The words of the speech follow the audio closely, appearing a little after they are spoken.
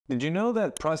Did you know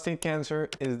that prostate cancer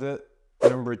is the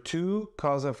 #2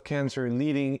 cause of cancer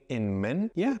leading in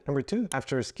men? Yeah, #2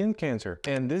 after skin cancer.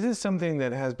 And this is something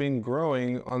that has been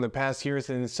growing on the past years,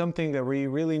 and it's something that we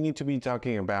really need to be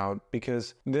talking about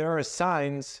because there are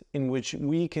signs in which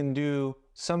we can do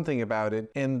something about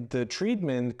it, and the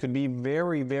treatment could be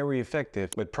very, very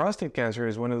effective. But prostate cancer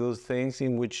is one of those things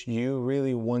in which you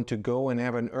really want to go and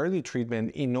have an early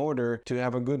treatment in order to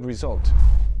have a good result.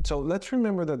 So let's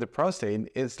remember that the prostate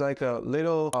is like a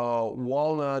little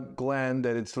walnut gland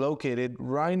that it's located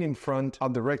right in front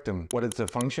of the rectum. What is the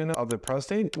function of the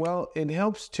prostate? Well, it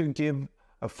helps to give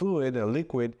a fluid, a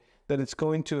liquid, that it's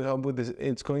going to help with this,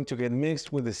 it's going to get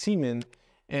mixed with the semen,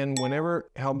 and whenever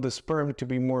help the sperm to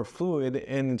be more fluid,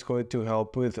 and it's going to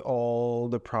help with all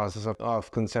the process of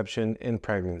conception and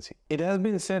pregnancy. It has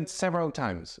been said several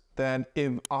times that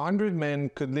if 100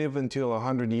 men could live until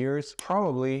 100 years,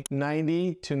 probably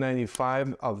 90 to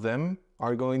 95 of them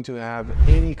are going to have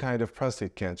any kind of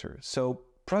prostate cancer. So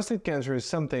prostate cancer is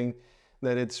something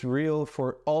that it's real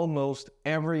for almost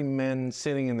every man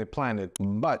sitting in the planet.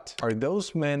 But are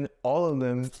those men, all of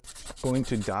them, going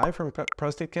to die from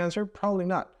prostate cancer? Probably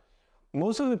not.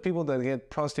 Most of the people that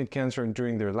get prostate cancer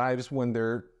during their lives when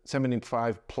they're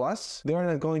 75 plus, they are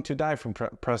not going to die from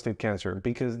prostate cancer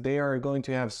because they are going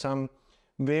to have some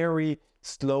very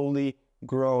slowly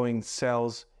growing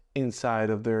cells inside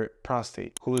of their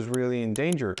prostate. Who is really in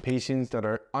danger? Patients that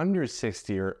are under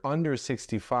 60 or under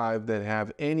 65 that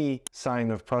have any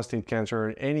sign of prostate cancer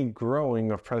or any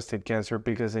growing of prostate cancer,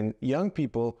 because in young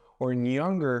people or in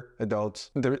younger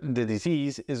adults, the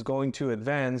disease is going to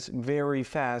advance very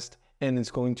fast and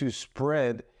it's going to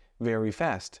spread very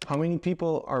fast. How many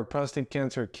people are prostate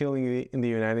cancer killing in the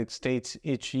United States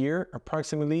each year?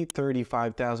 Approximately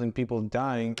 35,000 people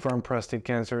dying from prostate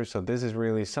cancer. So this is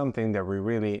really something that we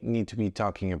really need to be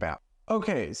talking about.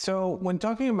 Okay, so when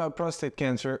talking about prostate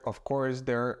cancer, of course,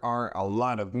 there are a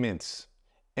lot of myths.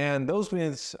 And those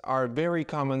myths are very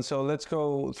common, so let's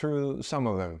go through some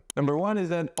of them. #1 is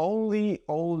that only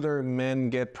older men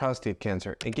get prostate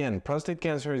cancer. Again, prostate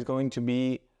cancer is going to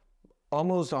be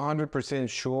almost 100%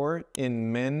 sure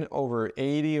in men over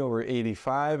 80, over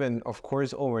 85, and of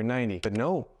course over 90. But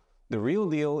no, the real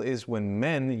deal is when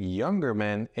men, younger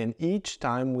men, and each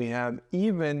time we have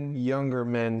even younger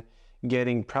men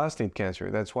getting prostate cancer.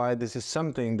 That's why this is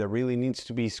something that really needs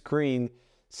to be screened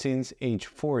since age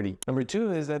 40.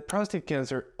 #2 is that prostate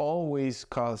cancer always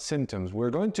causes symptoms.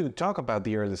 We're going to talk about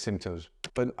the early symptoms,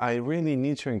 but I really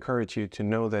need to encourage you to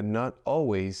know that not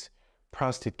always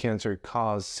prostate cancer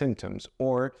causes symptoms,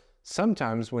 or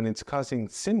sometimes when it's causing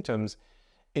symptoms,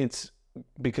 it's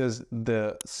because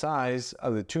the size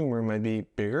of the tumor might be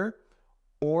bigger,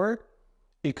 or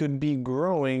it could be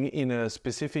growing in a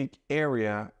specific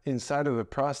area inside of the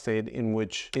prostate in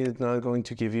which it's not going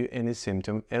to give you any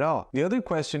symptom at all. The other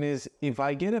question is, if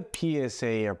I get a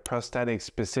PSA, a prostatic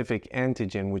specific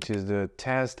antigen, which is the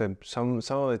test that some of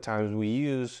the times we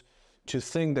use to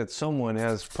think that someone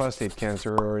has prostate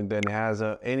cancer or that has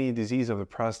any disease of the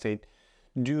prostate,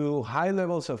 do high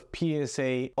levels of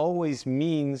PSA always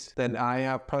means that I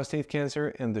have prostate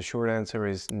cancer? And the short answer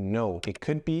is no. It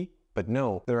could be, but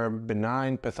no. There are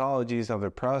benign pathologies of the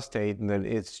prostate that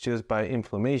it's just by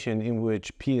inflammation in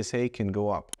which PSA can go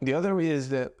up. The other is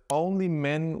that only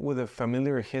men with a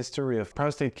familiar history of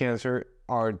prostate cancer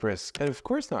are at risk. And of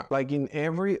course not. Like in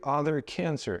every other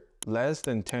cancer, less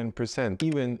than 10%,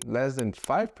 even less than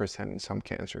 5% in some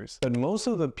cancers. But most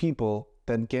of the people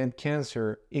that get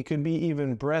cancer, it could be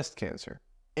even breast cancer,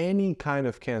 any kind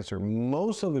of cancer.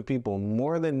 Most of the people,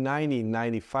 more than 90,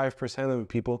 95% of the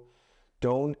people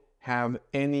don't have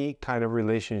any kind of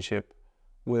relationship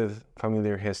with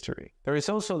familiar history. There is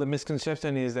also the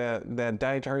misconception is that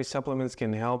dietary supplements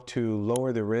can help to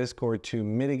lower the risk or to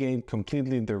mitigate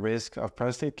completely the risk of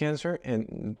prostate cancer,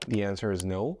 and the answer is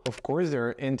no. Of course, there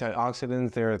are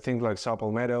antioxidants, there are things like saw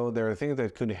palmetto, there are things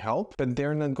that could help, but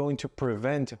they're not going to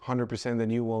prevent 100%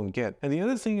 that you won't get. And the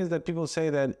other thing is that people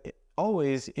say that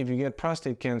always, if you get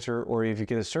prostate cancer or if you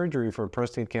get a surgery for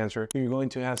prostate cancer, you're going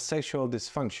to have sexual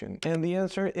dysfunction. And the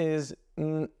answer is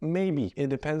maybe. It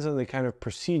depends on the kind of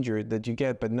procedure that you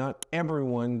get, but not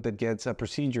everyone that gets a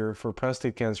procedure for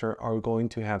prostate cancer are going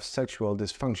to have sexual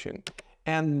dysfunction.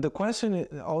 And the question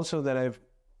also that I've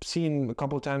seen a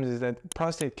couple of times is that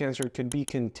prostate cancer could be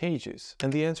contagious.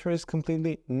 And the answer is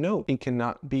completely no, it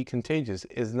cannot be contagious.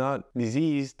 It's not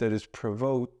disease that is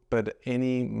provoked, but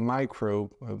any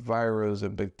microbe, a virus, a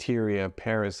bacteria, a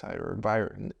parasite, or a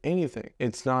virus, anything.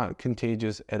 It's not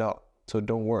contagious at all. So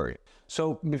don't worry.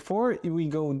 So before we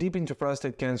go deep into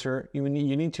prostate cancer, you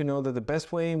need to know that the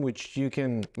best way in which you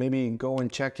can maybe go and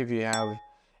check if you have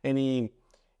any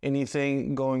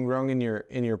anything going wrong in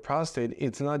your prostate,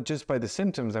 it's not just by the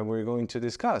symptoms that we're going to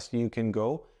discuss. You can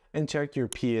go and check your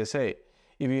PSA.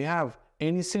 If you have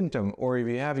any symptom, or if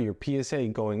you have your PSA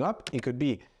going up, it could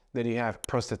be that you have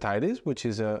prostatitis, which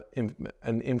is an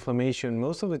inflammation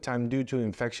most of the time due to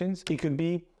infections. It could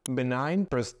be benign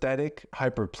prostatic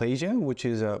hyperplasia, which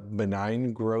is a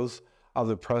benign growth of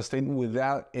the prostate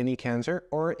without any cancer,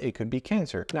 or it could be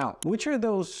cancer. Now, which are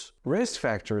those risk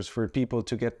factors for people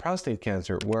to get prostate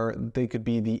cancer? Where they could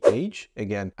be the age.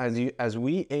 Again, as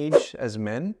we age as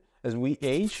men, as we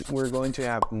age, we're going to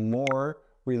have more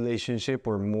relationship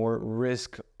or more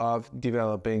risk of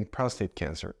developing prostate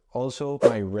cancer. Also,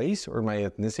 my race or my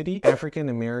ethnicity, African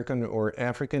American or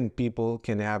African people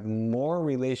can have more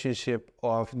relationship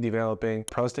of developing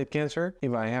prostate cancer.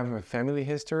 If I have a family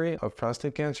history of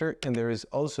prostate cancer, and there is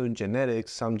also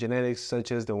genetics, some genetics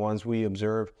such as the ones we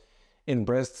observe in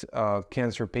breast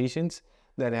cancer patients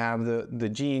that have the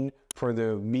gene for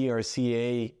the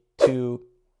BRCA2,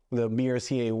 the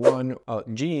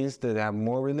BRCA1 genes that have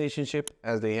more relationship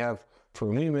as they have for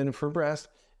women for breast,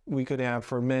 we could have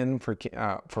for men for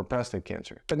prostate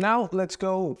cancer. But now let's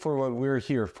go for what we're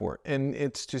here for, and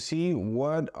it's to see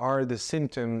what are the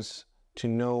symptoms to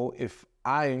know if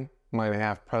I might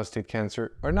have prostate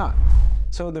cancer or not.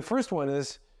 So the first one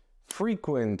is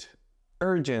frequent,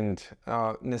 urgent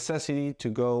necessity to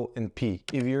go and pee.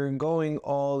 If you're going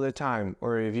all the time,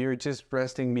 or if you're just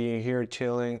resting, being here,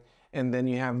 chilling, and then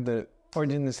you have the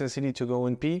urgent necessity to go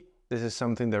and pee, this is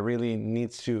something that really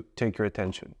needs to take your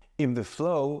attention. If the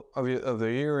flow of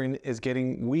the urine is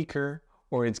getting weaker,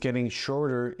 or it's getting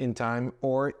shorter in time,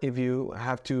 or if you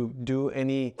have to do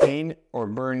any pain or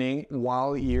burning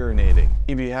while urinating.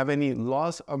 If you have any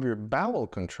loss of your bowel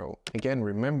control, again,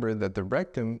 remember that the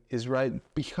rectum is right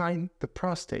behind the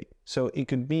prostate. So it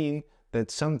could mean that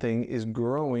something is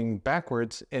growing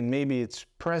backwards, and maybe it's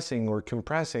pressing or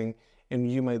compressing,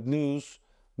 and you might lose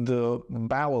the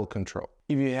bowel control.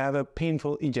 If you have a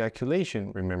painful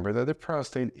ejaculation, remember that the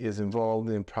prostate is involved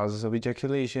in the process of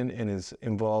ejaculation and is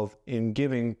involved in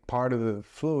giving part of the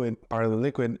fluid, part of the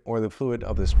liquid or the fluid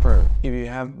of the sperm. If you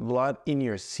have blood in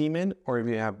your semen, or if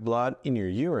you have blood in your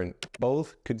urine,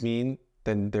 both could mean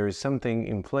that there is something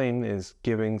inflamed, is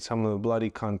giving some of the bloody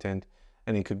content,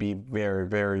 and it could be very,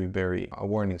 very, very a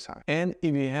warning sign. And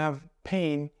if you have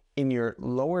pain in your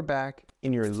lower back,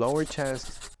 in your lower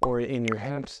chest, or in your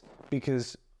hips,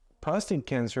 because prostate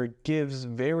cancer gives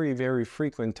very, very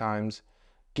frequent times,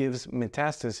 gives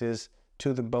metastasis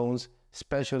to the bones,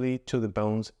 especially to the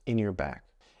bones in your back.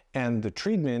 And the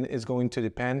treatment is going to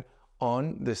depend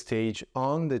on the stage,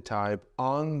 on the type,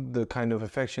 on the kind of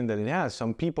affection that it has.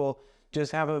 Some people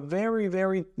just have a very,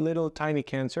 very little tiny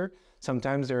cancer.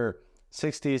 Sometimes they're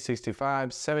 60,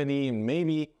 65, 70, and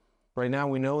maybe right now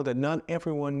we know that not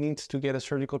everyone needs to get a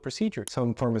surgical procedure.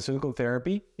 Some pharmaceutical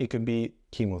therapy, it could be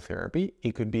chemotherapy,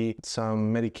 it could be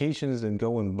some medications that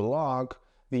go and block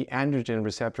the androgen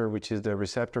receptor, which is the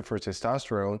receptor for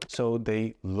testosterone, so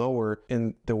they lower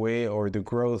in the way or the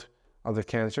growth of the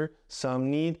cancer. Some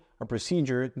need a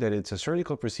procedure that it's a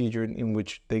surgical procedure in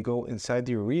which they go inside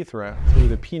the urethra through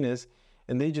the penis,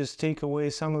 and they just take away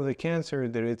some of the cancer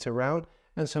that it's around.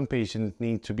 And some patients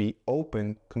need to be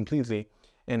open completely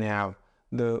and have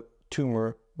the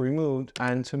tumor removed,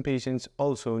 and some patients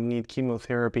also need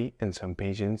chemotherapy, and some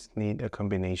patients need a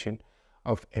combination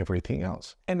of everything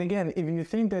else. And again, if you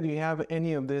think that you have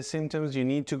any of these symptoms, you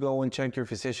need to go and check your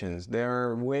physicians. There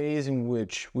are ways in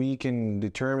which we can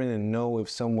determine and know if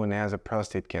someone has a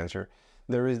prostate cancer.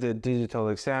 There is the digital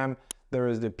exam, there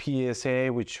is the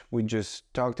PSA, which we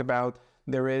just talked about.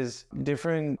 There is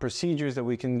different procedures that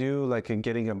we can do, like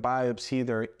getting a biopsy.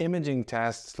 There are imaging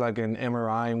tests like an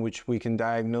MRI, in which we can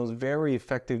diagnose very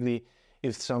effectively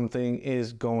if something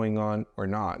is going on or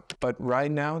not. But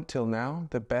right now, till now,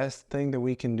 the best thing that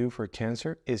we can do for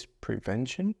cancer is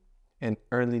prevention and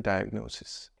early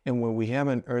diagnosis. And when we have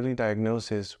an early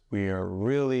diagnosis, we are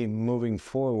really moving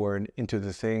forward into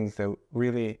the things that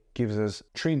really gives us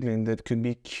treatment that could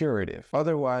be curative.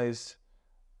 Otherwise,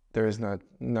 there is not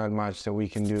much that we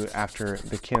can do after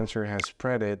the cancer has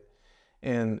spread it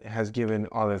and has given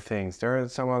other things. There are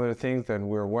some other things that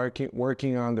we're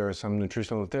working on. There are some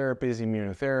nutritional therapies,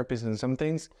 immunotherapies, and some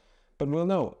things, but we'll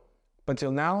know. But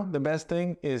till now, the best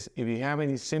thing is if you have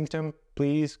any symptom,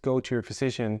 please go to your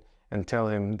physician and tell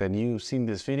him that you've seen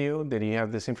this video, that you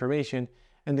have this information,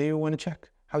 and that you want to check.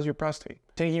 How's your prostate?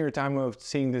 Taking your time of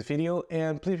seeing this video,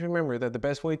 and please remember that the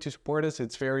best way to support us,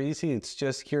 it's very easy. It's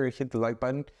just here, hit the like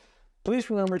button. Please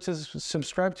remember to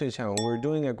subscribe to the channel. We're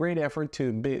doing a great effort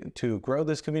to grow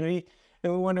this community,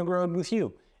 and we want to grow it with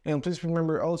you. And please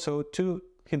remember also to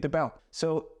hit the bell.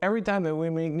 So every time that we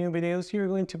make new videos, you're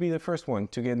going to be the first one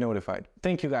to get notified.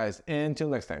 Thank you guys, and until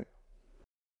next time.